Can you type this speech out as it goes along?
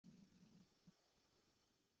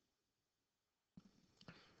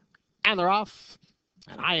And they're off.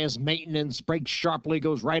 And Highest Maintenance breaks sharply,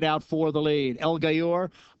 goes right out for the lead.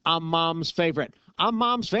 Elghayoor, I'm Mom's Favorite. I'm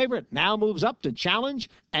Mom's Favorite now moves up to challenge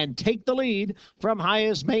and take the lead from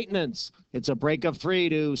Highest Maintenance. It's a break of 3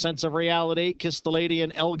 to Sense of Reality, Kiss the Lady,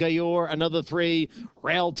 and Elghayoor. Another 3.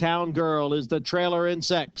 Railtown Girl is the trailer in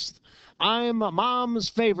 6th. I'm Mom's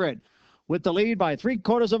Favorite with the lead by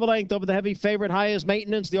 3/4 of a length over the heavy favorite Highest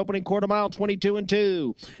Maintenance. The opening quarter mile, 22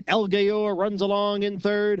 2. Elghayoor runs along in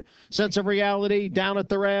 3rd. Sense of Reality down at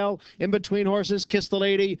the rail. In between horses, Kiss the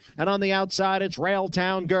Lady. And on the outside, it's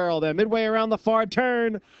Railtown Girl. They're midway around the far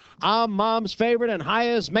turn. I'm Mom's Favorite and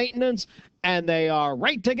Highest Maintenance. And they are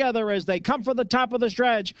right together as they come for the top of the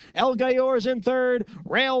stretch. Elghayoor's in 3rd.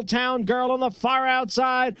 Railtown Girl on the far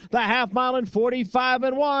outside. The half mile in 45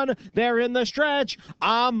 1. They're in the stretch.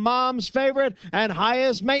 I'm Mom's Favorite and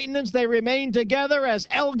Highest Maintenance. They remain together as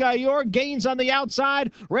Elghayoor gains on the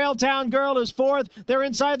outside. Railtown Girl is 4th. They're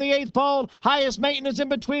inside the 8th pole. Highest Maintenance in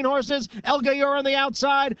between horses. Elghayoor on the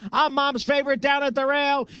outside. I'm Mom's Favorite down at the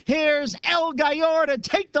rail. Here's Elghayoor to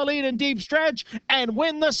take the lead in deep stretch and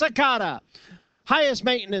win the Cicada. Highest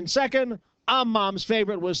Maintenance 2nd. I'm Mom's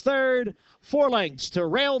Favorite was 3rd. 4 lengths to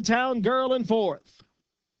Railtown Girl in 4th.